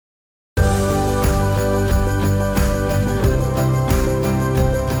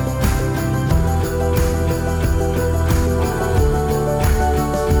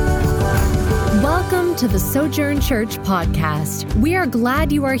to the Sojourn Church podcast. We are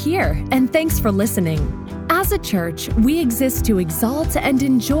glad you are here, and thanks for listening. As a church, we exist to exalt and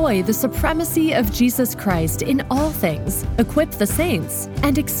enjoy the supremacy of Jesus Christ in all things, equip the saints,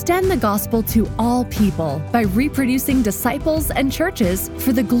 and extend the gospel to all people by reproducing disciples and churches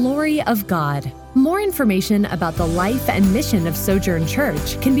for the glory of God. More information about the life and mission of Sojourn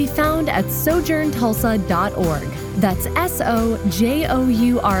Church can be found at sojourntulsa.org. That's SOJOURN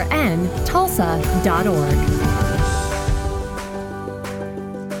Tulsa.org.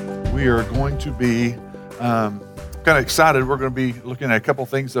 We are going to be kind of excited. We're going to be looking at a couple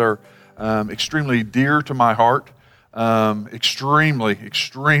things that are extremely dear to my heart, extremely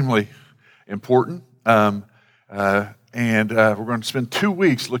important. And we're going to spend 2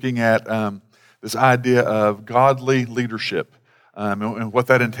 weeks looking at this idea of godly leadership and what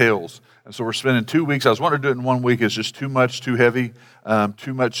that entails. And so we're spending 2 weeks. I was wanting to do it in 1 week. It's just too much, too heavy,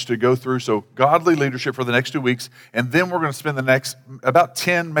 too much to go through. So godly leadership for the next 2 weeks. And then we're going to spend the next about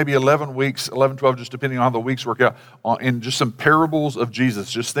 10, maybe 11 weeks, 11, 12, just depending on how the weeks work out, in just some parables of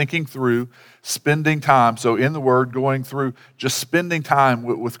Jesus, just thinking through, spending time. So in the Word, going through, just spending time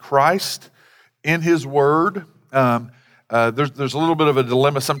with Christ in His Word. There's a little bit of a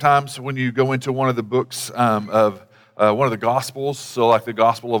dilemma sometimes when you go into one of the books of one of the Gospels, so like the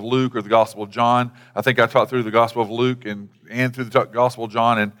Gospel of Luke or the Gospel of John. I think I taught through the Gospel of Luke and through the Gospel of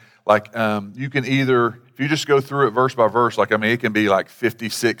John, and you can either, if you just go through it verse by verse, it can be like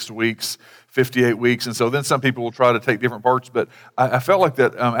 56 weeks, 58 weeks, and so then some people will try to take different parts, but I felt like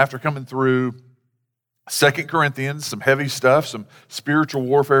that after coming through 2 Corinthians, some heavy stuff, some spiritual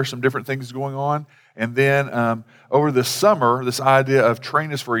warfare, some different things going on. And then over the summer, this idea of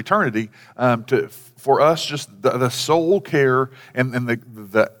train us for eternity, for us, just the soul care and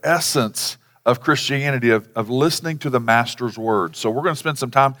the essence of Christianity, of listening to the Master's words. So we're going to spend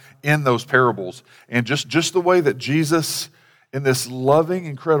some time in those parables. And just the way that Jesus, in this loving,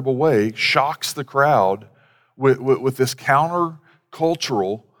 incredible way, shocks the crowd with this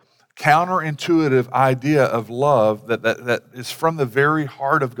counterintuitive idea of love that is from the very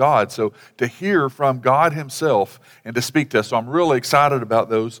heart of God. So to hear from God Himself and to speak to us. So I'm really excited about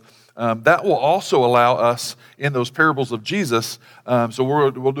those. That will also allow us in those parables of Jesus. So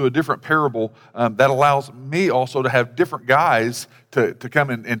we'll do a different parable that allows me also to have different guys to come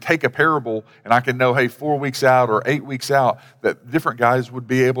and take a parable, and I can know, hey, 4 weeks out or 8 weeks out, that different guys would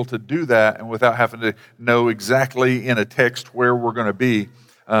be able to do that, and without having to know exactly in a text where we're going to be.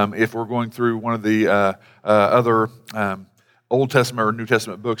 If we're going through one of the other Old Testament or New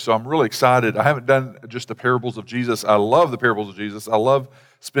Testament books. So I'm really excited. I haven't done just the parables of Jesus. I love the parables of Jesus. I love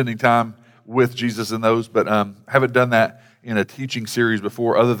spending time with Jesus in those, but haven't done that in a teaching series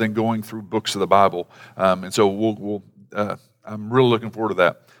before other than going through books of the Bible. And so I'm really looking forward to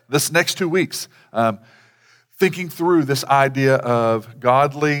that. This next 2 weeks, thinking through this idea of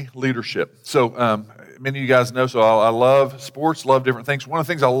godly leadership. So many of you guys know, so I love sports, love different things. One of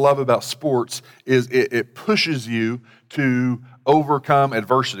the things I love about sports is it pushes you to overcome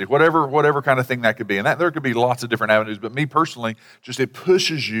adversity, whatever kind of thing that could be. And that there could be lots of different avenues, but me personally, just it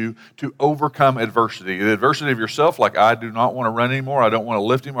pushes you to overcome adversity. The adversity of yourself, like I do not want to run anymore, I don't want to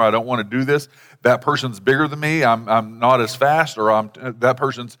lift anymore, I don't want to do this. That person's bigger than me, I'm not as fast, or that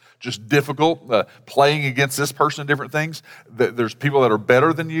person's just difficult, playing against this person, different things. There's people that are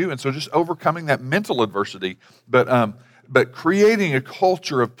better than you, and so just overcoming that mental adversity. But creating a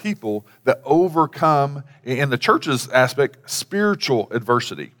culture of people that overcome, in the church's aspect, spiritual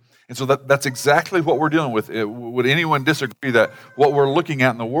adversity. And so that's exactly what we're dealing with. Would anyone disagree that what we're looking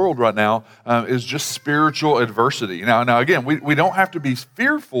at in the world right now is just spiritual adversity? Now again, we don't have to be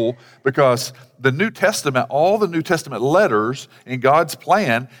fearful, because the New Testament, all the New Testament letters in God's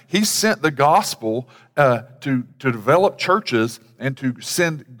plan, He sent the gospel to develop churches and to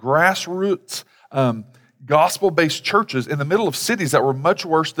send grassroots gospel-based churches in the middle of cities that were much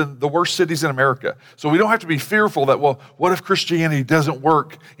worse than the worst cities in America. So we don't have to be fearful that, well, what if Christianity doesn't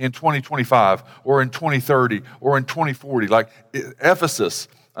work in 2025 or in 2030 or in 2040? Like Ephesus,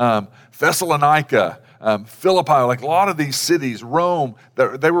 Thessalonica, Philippi, like a lot of these cities, Rome,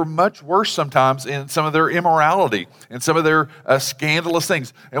 they were much worse sometimes in some of their immorality and some of their scandalous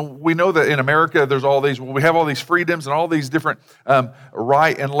things. And we know that in America, we have all these freedoms and all these different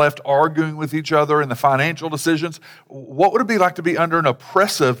right and left arguing with each other in the financial decisions. What would it be like to be under an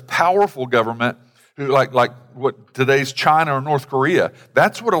oppressive, powerful government who, like what today's China or North Korea?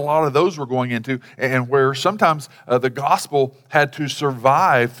 That's what a lot of those were going into, and where sometimes the gospel had to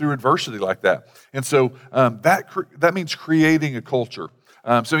survive through adversity like that. And so that means creating a culture.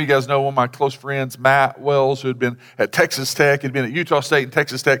 Some of you guys know one of my close friends, Matt Wells, who had been at Texas Tech, had been at Utah State and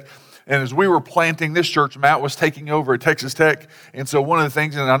Texas Tech. And as we were planting this church, Matt was taking over at Texas Tech. And so one of the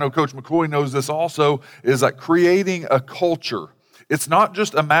things, and I know Coach McCoy knows this also, is like creating a culture. It's not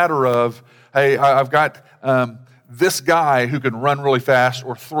just a matter of, hey, I've got this guy who can run really fast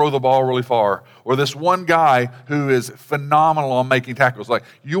or throw the ball really far, or this one guy who is phenomenal on making tackles. Like,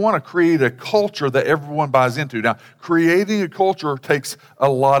 you want to create a culture that everyone buys into. Now, creating a culture takes a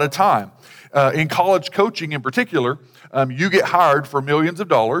lot of time. In college coaching in particular, you get hired for millions of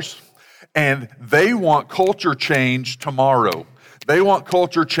dollars, and they want culture change tomorrow. They want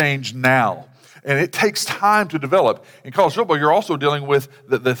culture change now. And it takes time to develop. In college football, you're also dealing with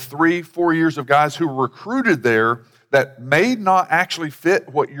the 3-4 years of guys who were recruited there that may not actually fit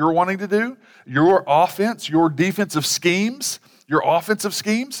what you're wanting to do, your offense, your defensive schemes, your offensive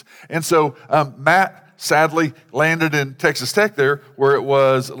schemes. And so Matt sadly landed in Texas Tech there, where it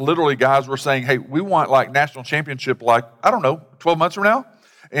was literally guys were saying, hey, we want like national championship, like, I don't know, 12 months from now.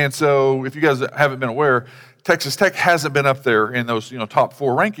 And so if you guys haven't been aware, Texas Tech hasn't been up there in those top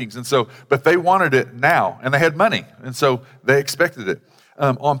 4 rankings. And so, but they wanted it now, and they had money. And so they expected it.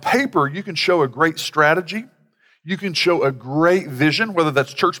 On paper, you can show a great strategy. You can show a great vision, whether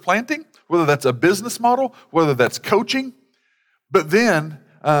that's church planting, whether that's a business model, whether that's coaching. But then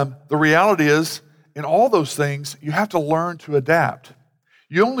the reality is, in all those things, you have to learn to adapt.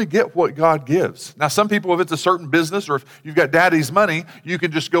 You only get what God gives. Now, some people, if it's a certain business or if you've got daddy's money, you can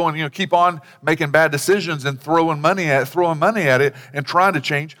just go and keep on making bad decisions and throwing money at it and trying to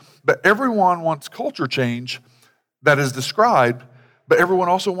change. But everyone wants culture change that is described, but everyone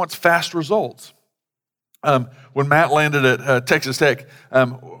also wants fast results. When Matt landed at Texas Tech,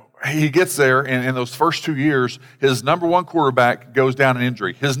 he gets there, and in those first 2 years, his number 1 quarterback goes down in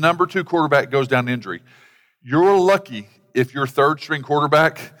injury. His number 2 quarterback goes down in injury. You're lucky if your third-string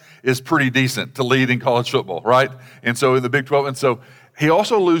quarterback is pretty decent to lead in college football, right? And so in the Big 12, and so he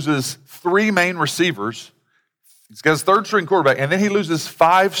also loses 3 main receivers. He's got his third-string quarterback, and then he loses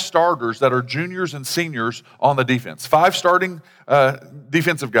 5 starters that are juniors and seniors on the defense. 5 starting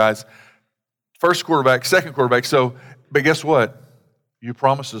defensive guys, first quarterback, second quarterback. So, but guess what? You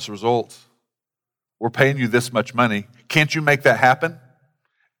promised us results. We're paying you this much money. Can't you make that happen?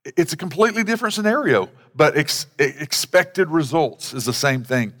 It's a completely different scenario, but expected results is the same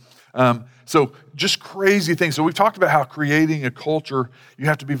thing. So just crazy things. So we've talked about how creating a culture, you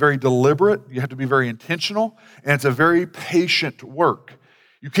have to be very deliberate, you have to be very intentional, and it's a very patient work.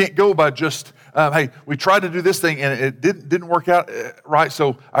 You can't go by just, hey, we tried to do this thing and it didn't work out right,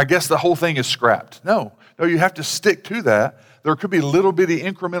 so I guess the whole thing is scrapped. No, you have to stick to that. There could be little bitty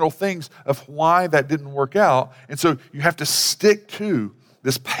incremental things of why that didn't work out, and so you have to stick to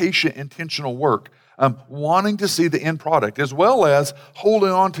this patient, intentional work, wanting to see the end product, as well as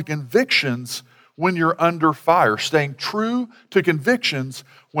holding on to convictions when you're under fire, staying true to convictions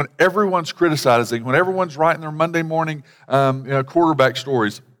when everyone's criticizing, when everyone's writing their Monday morning quarterback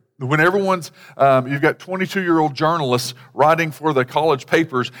stories, when everyone's, you've got 22-year-old journalists writing for the college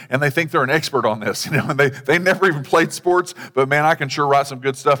papers and they think they're an expert on this, and they never even played sports, but man, I can sure write some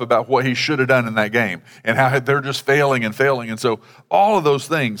good stuff about what he should have done in that game and how they're just failing. And so all of those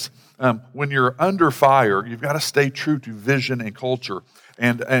things, when you're under fire, you've got to stay true to vision and culture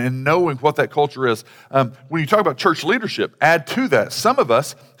and knowing what that culture is. When you talk about church leadership, add to that, some of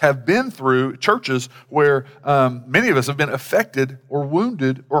us have been through churches where many of us have been affected or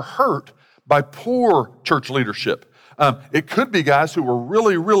wounded or hurt by poor church leadership. It could be guys who were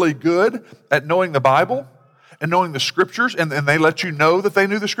really, really good at knowing the Bible and knowing the Scriptures, and they let you know that they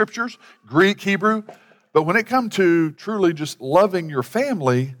knew the Scriptures, Greek, Hebrew. But when it comes to truly just loving your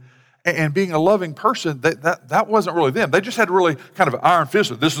family and being a loving person, that wasn't really them. They just had really kind of iron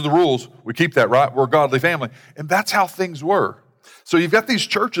fist. This is the rules. We keep that, right? We're a godly family. And that's how things were. So you've got these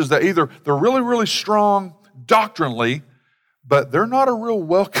churches that either they're really, really strong doctrinally, but they're not a real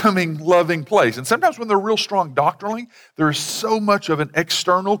welcoming, loving place. And sometimes when they're real strong doctrinally, there's so much of an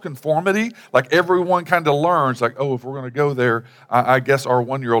external conformity. Like everyone kind of learns, like, oh, if we're going to go there, I guess our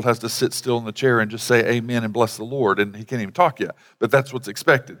 1-year-old has to sit still in the chair and just say amen and bless the Lord. And he can't even talk yet, but that's what's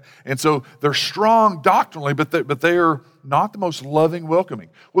expected. And so they're strong doctrinally, but they're not the most loving, welcoming.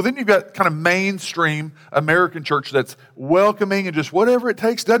 Well, then you've got kind of mainstream American church that's welcoming and just whatever it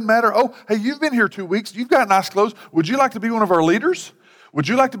takes, doesn't matter. Oh, hey, you've been here 2 weeks. You've got nice clothes. Would you like to be one of our leaders? Would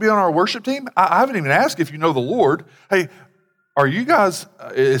you like to be on our worship team? I haven't even asked if you know the Lord. Hey, are you guys,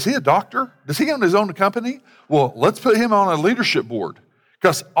 is he a doctor? Does he own his own company? Well, let's put him on a leadership board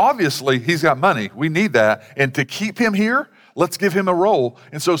because obviously he's got money. We need that. And to keep him here, Let's give him a role.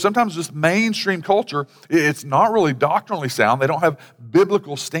 And so sometimes this mainstream culture, it's not really doctrinally sound. They don't have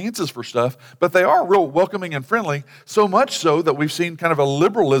biblical stances for stuff, but they are real welcoming and friendly, so much so that we've seen kind of a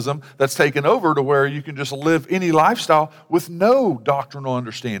liberalism that's taken over to where you can just live any lifestyle with no doctrinal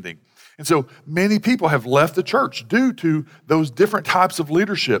understanding. And so many people have left the church due to those different types of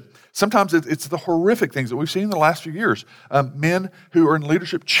leadership. Sometimes it's the horrific things that we've seen in the last few years. Men who are in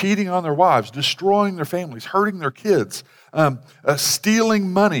leadership cheating on their wives, destroying their families, hurting their kids,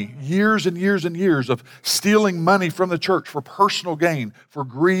 stealing money, years and years and years of stealing money from the church for personal gain, for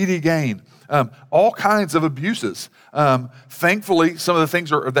greedy gain. All kinds of abuses. Thankfully, some of the things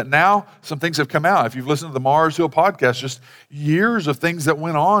some things have come out. If you've listened to the Mars Hill podcast, just years of things that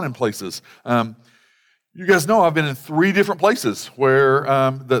went on in places. You guys know I've been in 3 different places where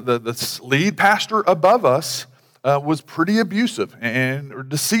the lead pastor above us was pretty abusive or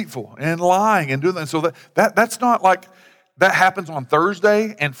deceitful and lying and doing that. So that's not like that happens on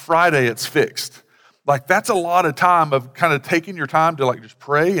Thursday and Friday it's fixed. Like that's a lot of time of kind of taking your time to like just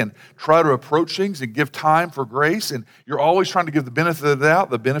pray and try to approach things and give time for grace. And you're always trying to give the benefit of the doubt,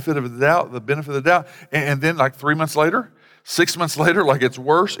 the benefit of the doubt, the benefit of the doubt. And then like 3 months later, 6 months later, like it's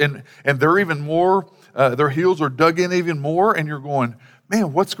worse. And they're even more, their heels are dug in even more. And you're going,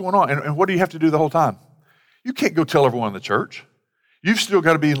 man, what's going on? And what do you have to do the whole time? You can't go tell everyone in the church. You've still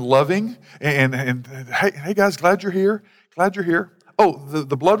got to be loving and hey guys, glad you're here. Glad you're here. Oh,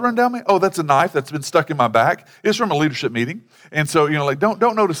 the blood run down me? Oh, that's a knife that's been stuck in my back. It's from a leadership meeting. And so,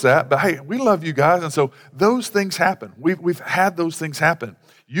 don't notice that. But hey, we love you guys. And so those things happen. We've had those things happen.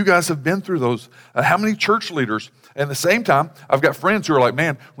 You guys have been through those. How many church leaders? And at the same time, I've got friends who are like,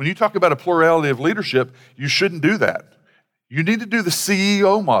 man, when you talk about a plurality of leadership, you shouldn't do that. You need to do the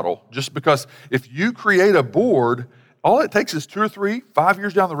CEO model, just because if you create a board, all it takes is 2 or 3, 5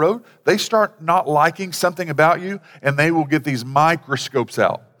 years down the road, they start not liking something about you, and they will get these microscopes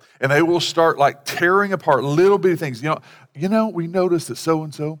out, and they will start like tearing apart little bitty things. We noticed that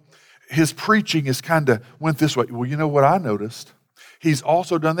so-and-so, his preaching is kind of went this way. Well, you know what I noticed? He's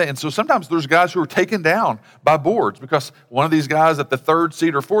also done that. And so sometimes there's guys who are taken down by boards because one of these guys at the 3rd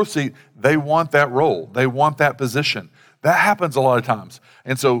seat or 4th seat, they want that role. They want that position. That happens a lot of times.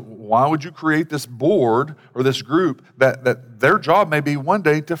 And so why would you create this board or this group that their job may be one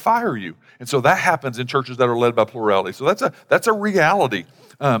day to fire you? And so that happens in churches that are led by plurality. So that's a reality.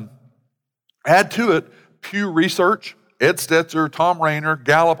 Add to it Pew Research, Ed Stetzer, Tom Rainer,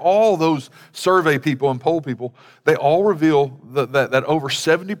 Gallup, all those survey people and poll people, they all reveal that over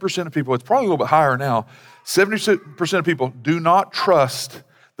 70% of people, it's probably a little bit higher now, 70% of people do not trust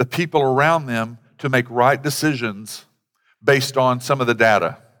the people around them to make right decisions based on some of the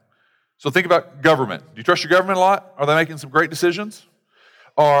data. So think about government. Do you trust your government a lot? Are they making some great decisions?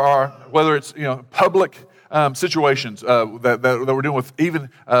 Or whether it's public situations that we're dealing with, even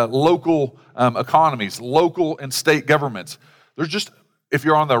local economies, local and state governments. There's just, if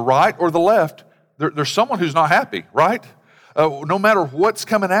you're on the right or the left, there's someone who's not happy, right? No matter what's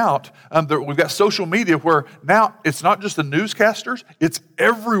coming out, we've got social media where now it's not just the newscasters, it's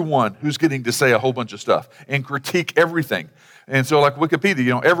everyone who's getting to say a whole bunch of stuff and critique everything. And so like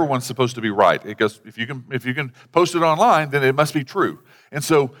Wikipedia, everyone's supposed to be right, because if you can post it online, then it must be true. And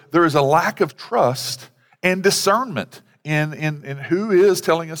so there is a lack of trust and discernment in who is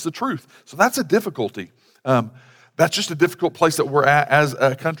telling us the truth. So that's a difficulty. That's just a difficult place that we're at as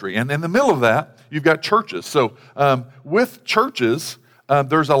a country. And in the middle of that, you've got churches. So with churches,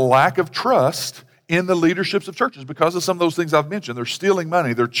 there's a lack of trust in the leaderships of churches because of some of those things I've mentioned. They're stealing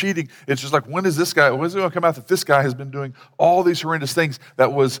money. They're cheating. It's just like, when is it going to come out that this guy has been doing all these horrendous things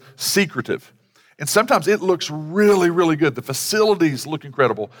that was secretive? And sometimes it looks really, really good. The facilities look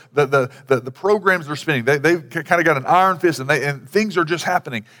incredible. The programs they're spending, they've kind of got an iron fist, and things are just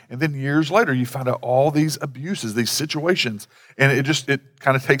happening. And then years later, you find out all these abuses, these situations, and it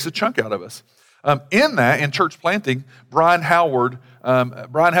kind of takes a chunk out of us. In church planting, Brian Howard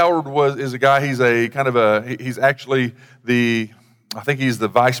is a guy. He's actually I think he's the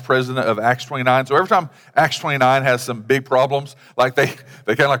vice president of Acts 29. So every time Acts 29 has some big problems, like they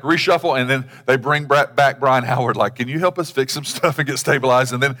kind of like reshuffle, and then they bring back Brian Howard, like, can you help us fix some stuff and get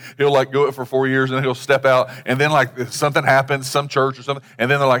stabilized? And then he'll like go it for 4 years, and then he'll step out, and then like something happens, some church or something,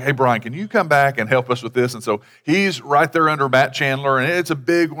 and then they're like, hey, Brian, can you come back and help us with this? And so he's right there under Matt Chandler, and it's a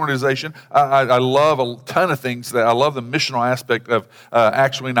big organization. I love a ton of things. I love the missional aspect of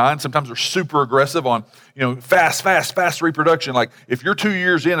Acts 29. Sometimes they're super aggressive on fast reproduction. Like if you're 2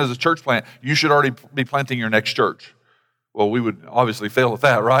 years in as a church plant, you should already be planting your next church. Well, we would obviously fail at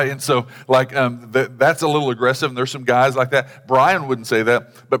that, right? And so, that's a little aggressive, and there's some guys like that. Brian wouldn't say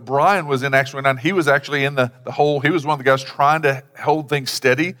that, but Brian was in Acts 29. He was actually in the whole, he was one of the guys trying to hold things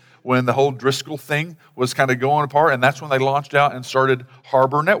steady when the whole Driscoll thing was kind of going apart, and that's when they launched out and started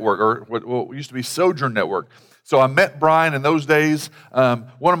Harbor Network, or what used to be Sojourn Network. So I met Brian in those days.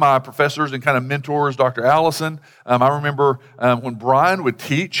 One of my professors and kind of mentors, Dr. Allison, I remember when Brian would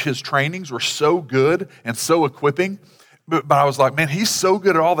teach, his trainings were so good and so equipping. But I was like, man, he's so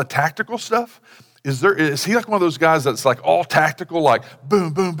good at all the tactical stuff. Is he like one of those guys that's like all tactical, like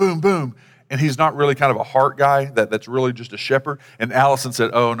boom, boom, boom, boom, and he's not really kind of a heart guy that's really just a shepherd? And Allison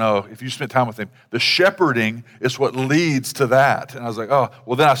said, oh no, if you spent time with him, the shepherding is what leads to that. And I was like, oh,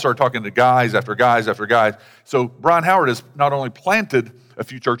 well, then I started talking to guys after guys after guys. So Brian Howard has not only planted a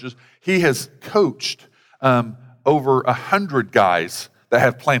few churches, he has coached over 100 guys that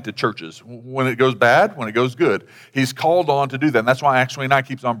have planted churches. When it goes bad, when it goes good. He's called on to do that. And that's why Acts 29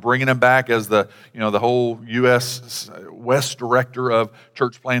 keeps on bringing him back as the whole U.S. West director of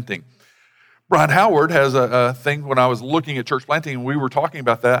church planting. Brian Howard has a thing when I was looking at church planting, and we were talking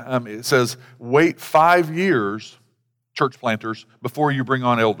about that. It says, wait 5 years, church planters, before you bring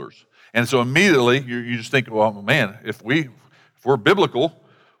on elders. And so immediately you just think, well, man, if we're biblical,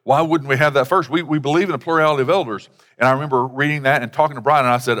 why wouldn't we have that first? We believe in a plurality of elders. And I remember reading that and talking to Brian,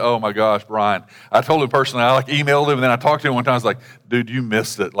 and I said, oh my gosh, Brian. I told him personally, I emailed him, and then I talked to him one time. I was like, dude, you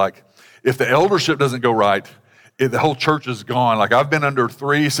missed it. Like, if the eldership doesn't go right, the whole church is gone. Like, I've been under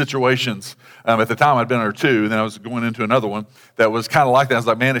 3 situations. At the time, I'd been under 2, and then I was going into another one that was kind of like that. I was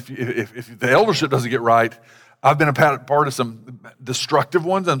like, man, if the eldership doesn't get right, I've been a part of some destructive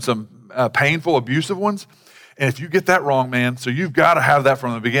ones and some painful, abusive ones. And if you get that wrong, man, so you've got to have that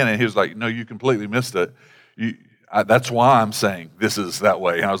from the beginning. He was like, no, you completely missed it. That's why I'm saying this is that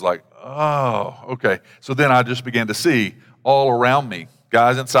way. And I was like, oh, okay. So then I just began to see all around me,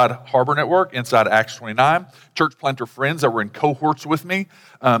 guys inside Harbor Network, inside Acts 29, church planter friends that were in cohorts with me,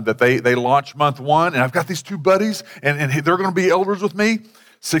 that they launched month 1. And I've got these 2 buddies, and they're going to be elders with me.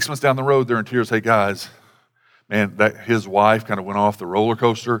 6 months down the road, they're in tears. Hey, guys, man, his wife kind of went off the roller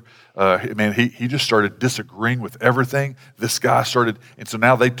coaster. Man, he just started disagreeing with everything. This guy started, and so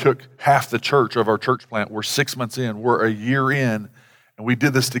now they took half the church of our church plant. We're 6 months in, we're a year in, and we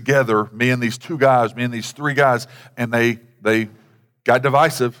did this together, me and these 2 guys, me and these 3 guys, and they got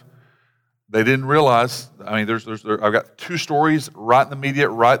divisive. They didn't realize, I mean, I've got 2 stories right in the media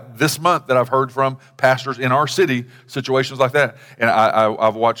right this month that I've heard from pastors in our city, situations like that. And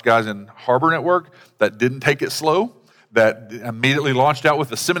I've watched guys in Harbor Network that didn't take it slow, that immediately launched out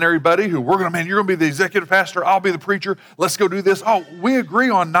with a seminary buddy who you're going to be the executive pastor, I'll be the preacher, let's go do this. Oh, we agree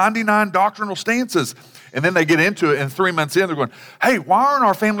on 99 doctrinal stances. And then they get into it, and 3 months in, they're going, hey, why aren't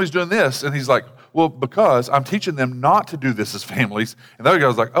our families doing this? And he's like, well, because I'm teaching them not to do this as families. And the other guy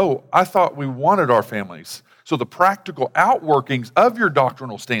was like, oh, I thought we wanted our families. So the practical outworkings of your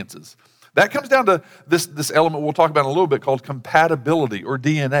doctrinal stances, that comes down to this element we'll talk about in a little bit called compatibility or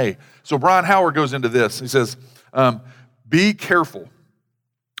DNA. So Brian Howard goes into this. He says, be careful.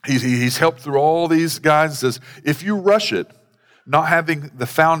 He's helped through all these guys. He says, if you rush it, not having the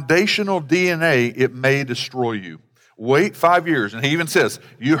foundational DNA, it may destroy you. Wait 5 years. And he even says,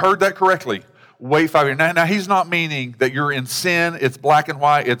 you heard that correctly. Wait 5 years. Now, he's not meaning that you're in sin, it's black and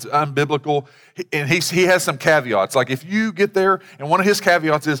white, it's unbiblical. And he has some caveats. Like if you get there, and one of his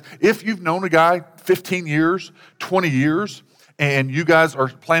caveats is, if you've known a guy 15 years, 20 years, and you guys are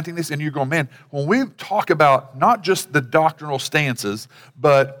planting this, and you're going, man, when we talk about not just the doctrinal stances,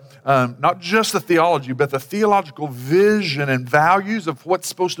 but not just the theology, but the theological vision and values of what's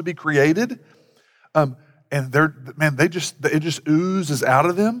supposed to be created, and it just oozes out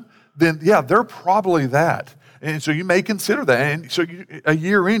of them, then yeah, they're probably that. And so you may consider that. And so a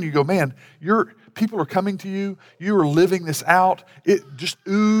year in, you go, man, people are coming to you. You are living this out. It just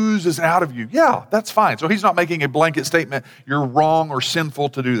oozes out of you. Yeah, that's fine. So he's not making a blanket statement, you're wrong or sinful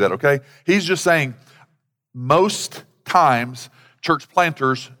to do that, okay? He's just saying most times church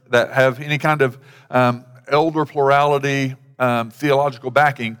planters that have any kind of elder plurality, theological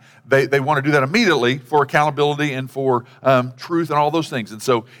backing, they want to do that immediately for accountability and for truth and all those things. And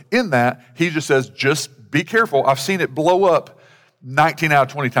so in that, he just says, just be careful. I've seen it blow up 19 out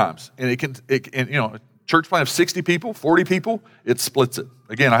of 20 times. And a church plant of 60 people, 40 people, it splits it.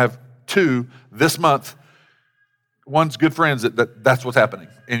 Again, I have 2 this month. One's good friends that's what's happening.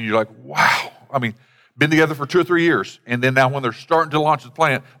 And you're like, wow. I mean, been together for 2 or 3 years. And then now when they're starting to launch the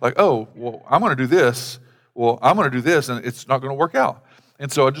plant, like, oh, well, I'm going to do this. Well, I'm going to do this, and it's not going to work out.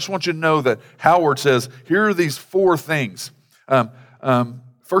 And so I just want you to know that Howard says, here are these 4 things.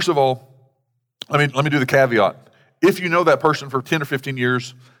 First of all, let me do the caveat. if you know that person for 10 or 15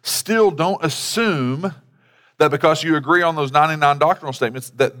 years, still don't assume that because you agree on those 99 doctrinal statements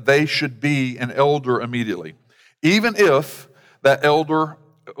that they should be an elder immediately. Even if that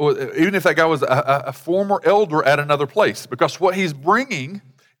guy was a former elder at another place, because what he's bringing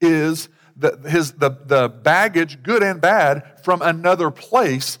is the baggage, good and bad, from another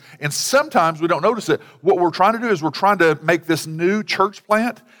place. And sometimes we don't notice it. What we're trying to do is we're trying to make this new church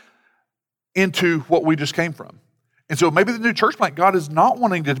plant into what we just came from. And so maybe the new church plant, God is not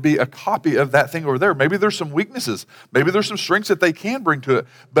wanting it to be a copy of that thing over there. Maybe there's some weaknesses. Maybe there's some strengths that they can bring to it.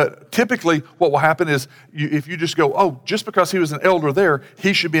 But typically what will happen is if you just go, oh, just because he was an elder there,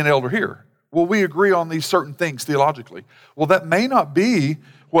 he should be an elder here. Well, we agree on these certain things theologically. Well, that may not be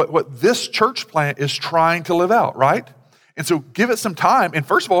what this church plant is trying to live out, right? And so give it some time. And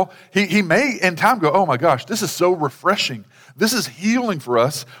first of all, he may in time go, oh my gosh, this is so refreshing. This is healing for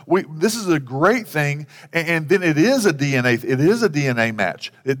us. This is a great thing. And then it is a DNA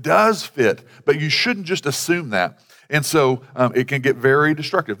match. It does fit, but you shouldn't just assume that. And so it can get very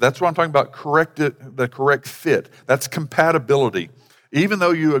destructive. That's what I'm talking about, the correct fit. That's compatibility. Even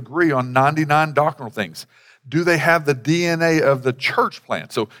though you agree on 99 doctrinal things, do they have the DNA of the church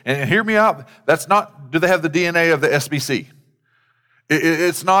plant? So, and hear me out, that's not, do they have the DNA of the SBC?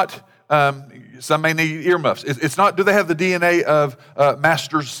 It's not, some may need earmuffs. It's not, do they have the DNA of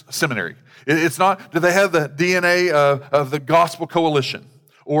Master's Seminary? It's not, do they have the DNA of the Gospel Coalition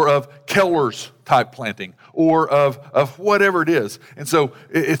or of Keller's type planting or of whatever it is? And so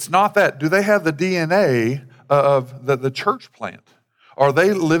it's not that. Do they have the DNA of the church plant? Are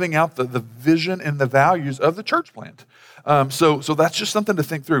they living out the vision and the values of the church plant? So that's just something to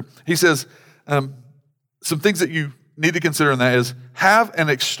think through. He says some things that you need to consider in that is have an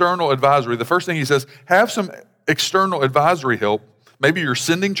external advisory. The first thing he says, have some external advisory help. Maybe your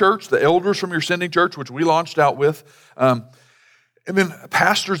sending church, the elders from your sending church, which we launched out with. And then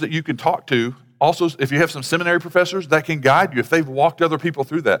pastors that you can talk to. Also, if you have some seminary professors that can guide you, if they've walked other people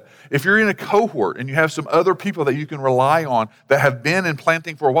through that. If you're in a cohort and you have some other people that you can rely on that have been in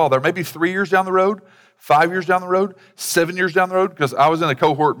planting for a while, they're maybe 3 years down the road, 5 years down the road, 7 years down the road, because I was in a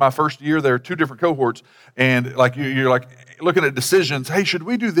cohort my first year. There are 2 different cohorts, and like you're like looking at decisions. Hey, should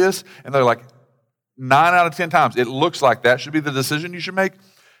we do this? And they're like 9 out of 10 times, it looks like that should be the decision you should make.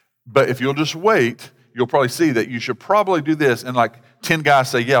 But if you'll just wait, you'll probably see that you should probably do this. And like 10 guys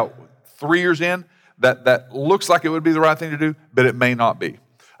say, yeah, 3 years in, that looks like it would be the right thing to do, but it may not be.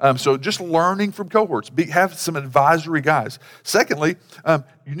 So just learning from cohorts. Have some advisory guys. Secondly,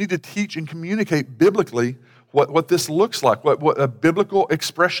 you need to teach and communicate biblically what this looks like, what a biblical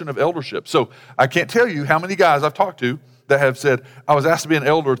expression of eldership. So I can't tell you how many guys I've talked to that have said, I was asked to be an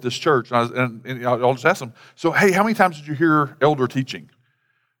elder at this church, and I'll just ask them, so hey, how many times did you hear elder teaching?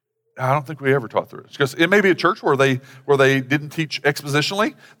 I don't think we ever taught through it. Because it may be a church where they didn't teach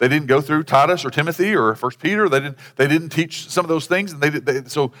expositionally. They didn't go through Titus or Timothy or 1 Peter. They didn't teach some of those things. And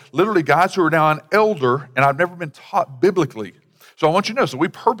so literally guys who are now an elder, and I've never been taught biblically. So I want you to know. So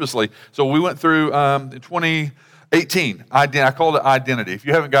we went through 2018. I called it identity. If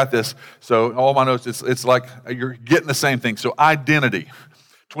you haven't got this, so all my notes, it's like you're getting the same thing. So identity,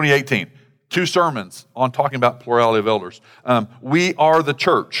 2018. 2 sermons on talking about plurality of elders. We are the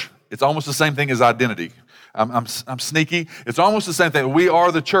church. It's almost the same thing as identity. I'm sneaky. It's almost the same thing. We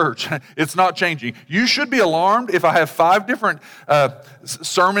are the church. It's not changing. You should be alarmed if I have 5 different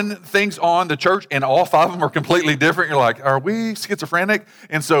sermon things on the church and all 5 of them are completely different. You're like, are we schizophrenic?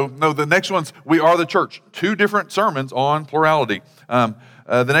 And so, no, the next one's we are the church. 2 different sermons on plurality.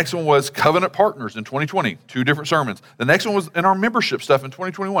 The next one was Covenant Partners in 2020, 2 different sermons. The next one was in our membership stuff in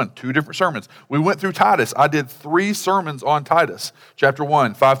 2021, 2 different sermons. We went through Titus. I did 3 sermons on Titus, chapter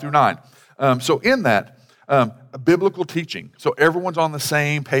 1, 5 through 9. So in that, biblical teaching. So everyone's on the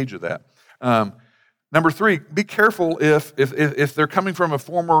same page of that. Number 3, be careful if they're coming from a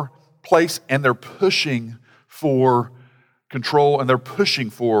former place and they're pushing for control and they're pushing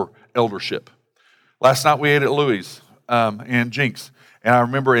for eldership. Last night we ate at Louis and Jinx. And I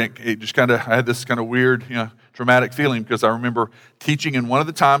remember it just I had this kind of weird, traumatic feeling because I remember teaching in one of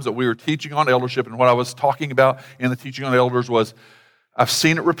the times that we were teaching on eldership, and what I was talking about in the teaching on elders was, I've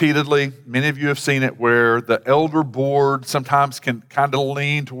seen it repeatedly. Many of you have seen it where the elder board sometimes can kind of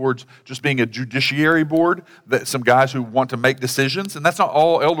lean towards just being a judiciary board, that some guys who want to make decisions. And that's not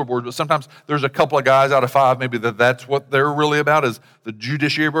all elder boards, but sometimes there's a couple of guys out of 5 maybe that's what they're really about is the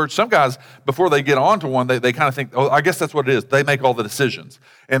judiciary board. Some guys, before they get onto one, they kind of think, oh, I guess that's what it is. They make all the decisions.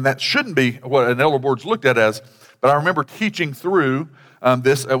 And that shouldn't be what an elder board's looked at as. But I remember teaching through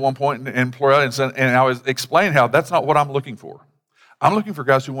this at one point in plurality, and I was explaining how that's not what I'm looking for. I'm looking for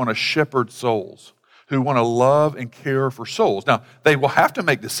guys who want to shepherd souls, who want to love and care for souls. Now, they will have to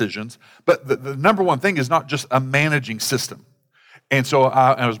make decisions, but the number one thing is not just a managing system. And so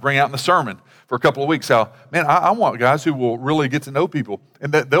I was bringing out in the sermon for a couple of weeks how, man, I want guys who will really get to know people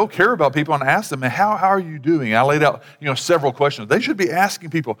and that they'll care about people and ask them, man, how are you doing? I laid out, several questions. They should be asking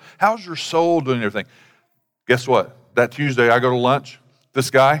people, how's your soul doing and everything? Guess what? That Tuesday I go to lunch. This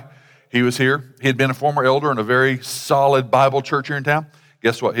guy, he was here. He had been a former elder in a very solid Bible church here in town.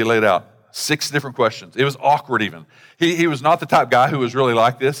 Guess what? He laid out 6 different questions. It was awkward even. He was not the type guy who was really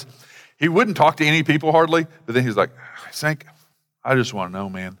like this. He wouldn't talk to any people hardly, but then he was like, Sank, I just want to know,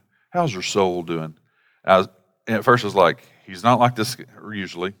 man, how's your soul doing? And at first I was like, he's not like this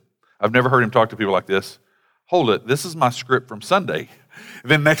usually. I've never heard him talk to people like this. Hold it, this is my script from Sunday.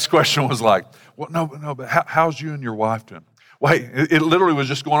 And then next question was like, well, no, but how's you and your wife doing? Wait, it literally was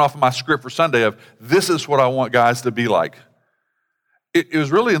just going off of my script for Sunday of this is what I want guys to be like. It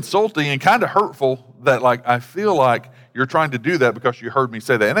was really insulting and kind of hurtful that I feel like you're trying to do that because you heard me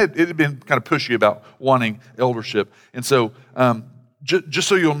say that. And it had been kind of pushy about wanting eldership. And so just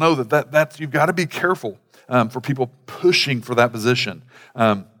so you'll know that's you've got to be careful for people pushing for that position.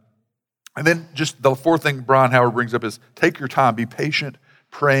 And then just the fourth thing Brian Howard brings up is take your time, be patient,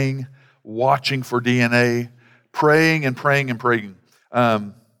 praying, watching for DNA, praying and praying and praying.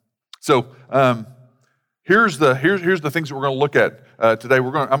 Here's the things that we're going to look at today. I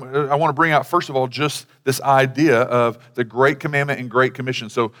want to bring out, first of all, just this idea of the Great Commandment and Great Commission.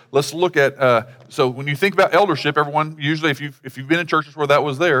 So let's look at, so when you think about eldership, everyone, usually if you've been in churches where that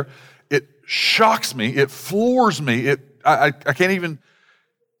was there, it shocks me, it floors me, I can't even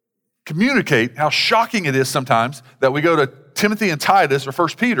communicate how shocking it is sometimes that we go to Timothy and Titus or 1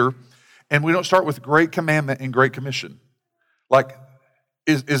 Peter and we don't start with Great Commandment and Great Commission.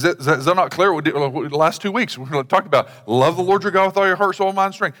 Is that not clear? The last 2 weeks, we talked about love the Lord your God with all your heart, soul, mind,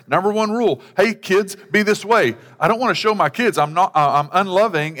 and strength. Number one rule, hey kids, be this way. I don't want to show my kids I'm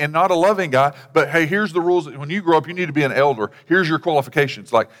unloving and not a loving guy, but hey, here's the rules. When you grow up, you need to be an elder. Here's your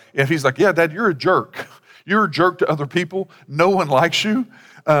qualifications. If he's like, yeah, Dad, you're a jerk. You're a jerk to other people. No one likes you.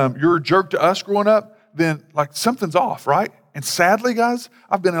 You're a jerk to us growing up. Then something's off, right? And sadly, guys,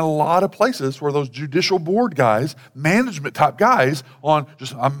 I've been in a lot of places where those judicial board guys, management type guys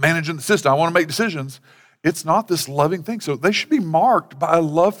I'm managing the system, I want to make decisions. It's not this loving thing. So they should be marked by a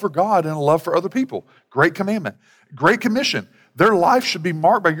love for God and a love for other people. Great commandment. Great commission. Their life should be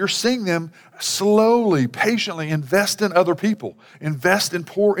marked by you're seeing them slowly, patiently invest in other people, invest and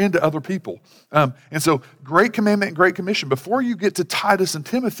pour into other people. And so great commandment and great commission. Before you get to Titus and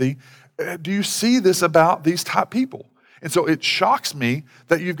Timothy, do you see this about these type people? And so it shocks me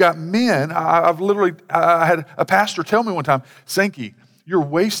that you've got men. I had a pastor tell me one time, Sankey, you're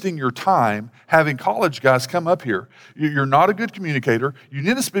wasting your time having college guys come up here. You're not a good communicator. You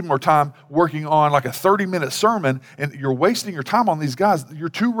need to spend more time working on a 30-minute sermon, and you're wasting your time on these guys. You're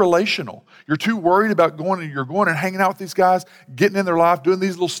too relational. You're too worried about going and hanging out with these guys, getting in their life, doing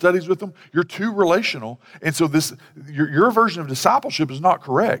these little studies with them. You're too relational. And so your version of discipleship is not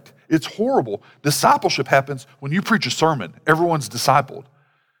correct. It's horrible. Discipleship happens when you preach a sermon. Everyone's discipled.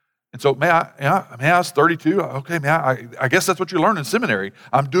 And so, I was 32. Okay, I guess that's what you learn in seminary.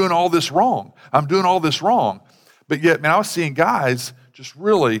 I'm doing all this wrong. But yet, I was seeing guys just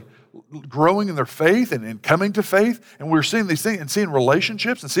really growing in their faith and coming to faith. And we were seeing these things and seeing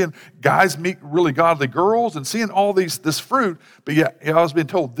relationships and seeing guys meet really godly girls and seeing all this fruit. But yet, I was being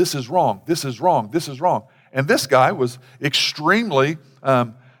told, this is wrong, this is wrong, this is wrong. And this guy was extremely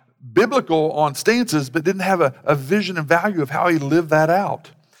biblical on stances, but didn't have a vision and value of how he lived that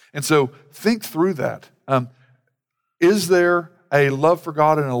out. And so think through that. Is there a love for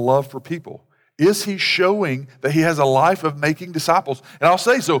God and a love for people? Is he showing that he has a life of making disciples? And I'll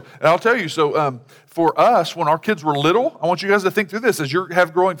tell you, for us, when our kids were little, I want you guys to think through this as you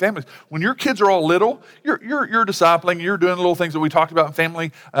have growing families. When your kids are all little, you're discipling, you're doing little things that we talked about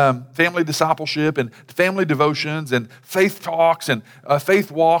in family discipleship and family devotions and faith talks and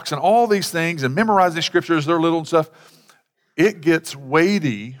faith walks and all these things and memorizing scriptures, they're little and stuff. It gets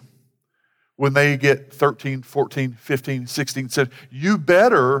weighty when they get 13, 14, 15, 16, 17. You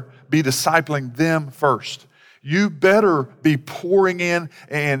better be discipling them first. You better be pouring in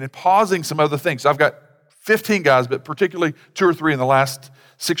and pausing some other things. So I've got 15 guys, but particularly 2 or 3 in the last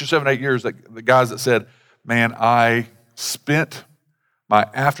 6 or 7, 8 years, the guys that said, man, I spent my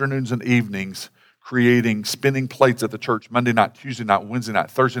afternoons and evenings spinning plates at the church, Monday night, Tuesday night, Wednesday night,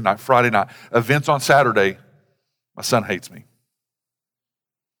 Thursday night, Friday night, events on Saturday. My son hates me.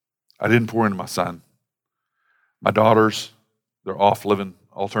 I didn't pour into my son. My daughters, they're off living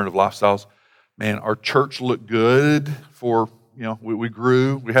alternative lifestyles. Man, our church looked good for we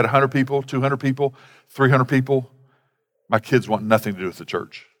grew. We had 100 people, 200 people, 300 people. My kids want nothing to do with the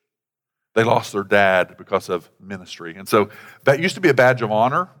church. They lost their dad because of ministry. And so that used to be a badge of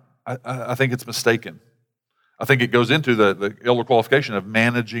honor. I think it's mistaken. I think it goes into the elder qualification of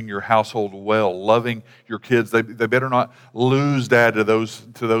managing your household well, loving your kids. They better not lose dad to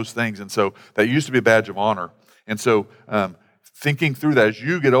those things. And so that used to be a badge of honor. And so thinking through that, as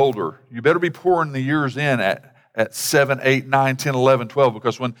you get older, you better be pouring the years in at 7, 8, 9, 10, 11, 12,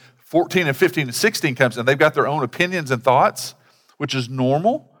 because when 14 and 15 and 16 comes and they've got their own opinions and thoughts, which is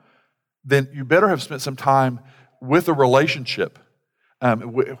normal, then you better have spent some time with a relationship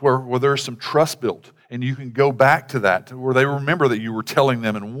where there's some trust built. And you can go back to that, where they remember that you were telling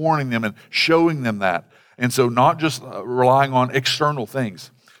them and warning them and showing them that. And so not just relying on external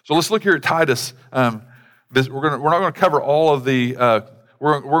things. So let's look here at Titus. We're not going to cover all of the,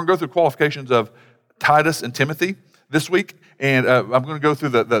 we're going to go through qualifications of Titus and Timothy this week. And I'm going to go through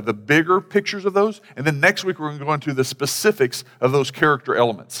the bigger pictures of those. And then next week, we're going to go into the specifics of those character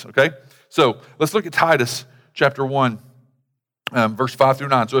elements, okay? So let's look at Titus chapter 1. Verse 5 through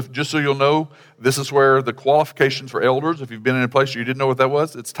 9. So just so you'll know, this is where the qualifications for elders, if you've been in a place you didn't know what that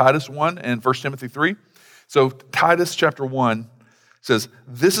was, it's Titus 1 and 1 Timothy 3. So Titus chapter 1 says,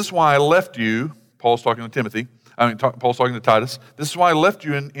 "This is why I left you," Paul's talking to Timothy, Paul's talking to Titus, "this is why I left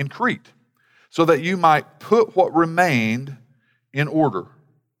you in Crete, so that you might put what remained in order."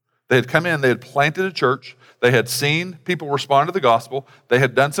 They had come in, they had planted a church, they had seen people respond to the gospel, they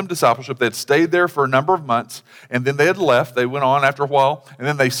had done some discipleship, they had stayed there for a number of months, and then they had left, they went on after a while, and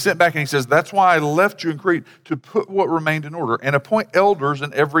then they sent back and he says, "That's why I left you in Crete, to put what remained in order, and appoint elders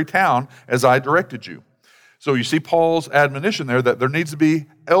in every town as I directed you." So you see Paul's admonition there that there needs to be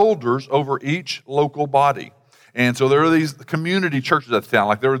elders over each local body. And so there are these community churches at the town,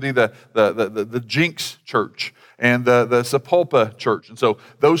 like there would be the Jinx church and the Sepulpa church. And so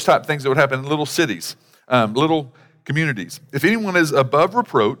those type of things that would happen in little cities, little communities. "If anyone is above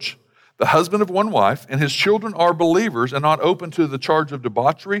reproach, the husband of one wife, and his children are believers and not open to the charge of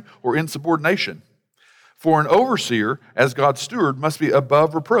debauchery or insubordination. For an overseer, as God's steward, must be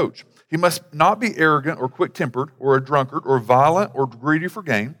above reproach. He must not be arrogant or quick-tempered or a drunkard or violent or greedy for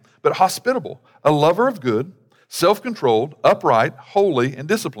gain, but hospitable, a lover of good, self-controlled, upright, holy, and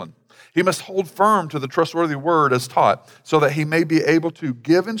disciplined. He must hold firm to the trustworthy word as taught, so that he may be able to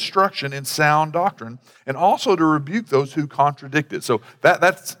give instruction in sound doctrine, and also to rebuke those who contradict it." So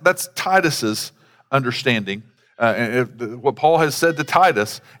that's Titus's understanding, what Paul has said to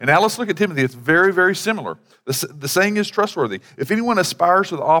Titus. And now let's look at Timothy. It's very, very similar. The saying is trustworthy. "If anyone aspires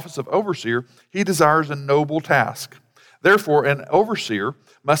to the office of overseer, he desires a noble task. Therefore, an overseer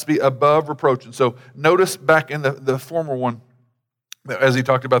must be above reproach." And so notice back in the former one, as he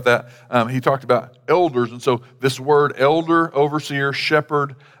talked about that, he talked about elders. And so this word elder, overseer,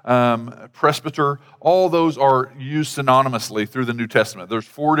 shepherd, presbyter, all those are used synonymously through the New Testament. There's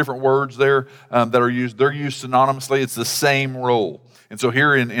 4 different words there that are used. They're used synonymously. It's the same role. And so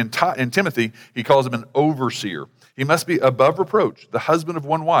here in Timothy, he calls him an overseer. He must be above reproach, the husband of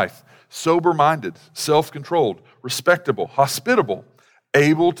one wife, sober-minded, self-controlled, respectable, hospitable,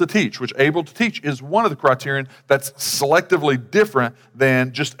 able to teach, which able to teach is one of the criterion that's selectively different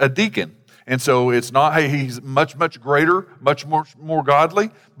than just a deacon. And so it's not, hey, he's much, much greater, much more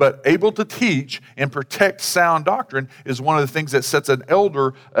godly, but able to teach and protect sound doctrine is one of the things that sets an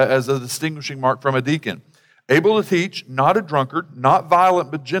elder as a distinguishing mark from a deacon. Able to teach, not a drunkard, not violent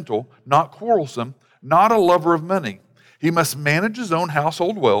but gentle, not quarrelsome, not a lover of money. He must manage his own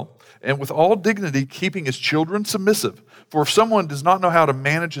household well, and with all dignity keeping his children submissive. For if someone does not know how to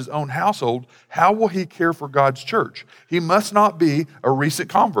manage his own household, how will he care for God's church? He must not be a recent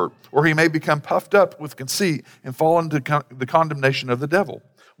convert, or he may become puffed up with conceit and fall into the condemnation of the devil.